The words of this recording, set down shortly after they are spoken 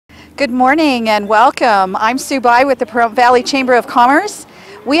Good morning and welcome. I'm Sue Bai with the Pahrump Valley Chamber of Commerce.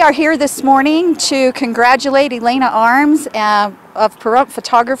 We are here this morning to congratulate Elena Arms of Pahrump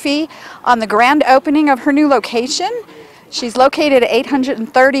Photography on the grand opening of her new location. She's located at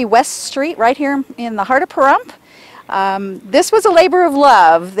 830 West Street, right here in the heart of Pahrump. This was a labor of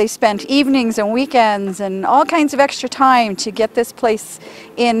love. They spent evenings and weekends and all kinds of extra time to get this place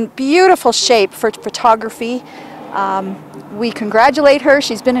in beautiful shape for photography. We congratulate her.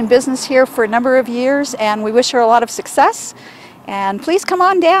 She's been in business here for a number of years, and we wish her a lot of success. And please come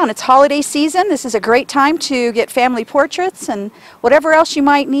on down. It's holiday season. This is a great time to get family portraits and whatever else you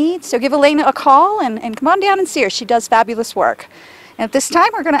might need. So give Elena a call and come on down and see her. She does fabulous work. And at this time,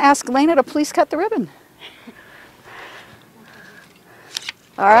 we're going to ask Elena to please cut the ribbon.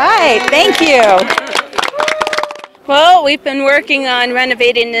 All right, thank you. Well, we've been working on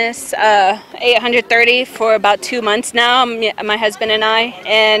renovating this 830 for about 2 months now, my husband and I,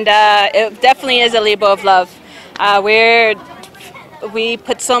 and it definitely is a labor of love. We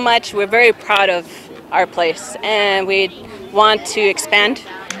put so much, we're very proud of our place, and we want to expand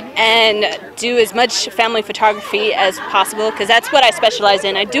and do as much family photography as possible, because that's what I specialize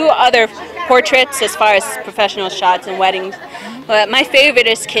in. I do other portraits as far as professional shots and weddings, but my favorite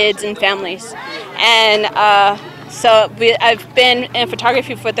is kids and families. And so I've been in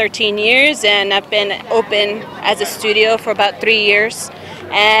photography for 13 years, and I've been open as a studio for about 3 years.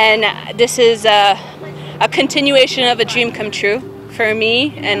 And this is a continuation of a dream come true for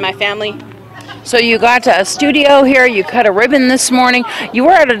me and my family. So you got to a studio here, you cut a ribbon this morning. You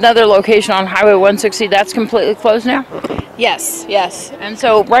were at another location on Highway 160. That's completely closed now? Yes, yes. And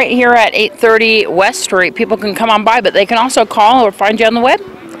so right here at 830 West Street, people can come on by, but they can also call or find you on the web?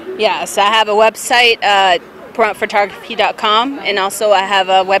 Yes, I have a website, PahrumpPhotography.com, and also I have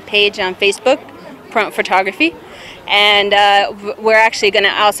a web page on Facebook, Pahrump Photography. And we're actually going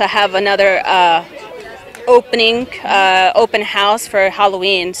to also have another open house for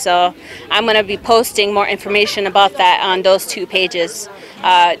Halloween, so I'm going to be posting more information about that on those 2 pages.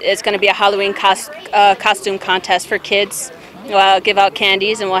 It's going to be a Halloween costume contest for kids. We'll give out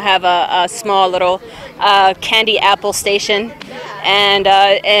candies, and we'll have a small little candy apple station, and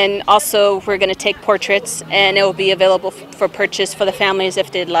also we're going to take portraits, and it will be available for purchase for the families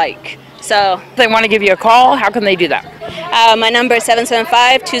if they'd like. So If they want to give you a call, how can they do that? my number is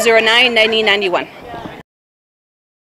 775-209-9091.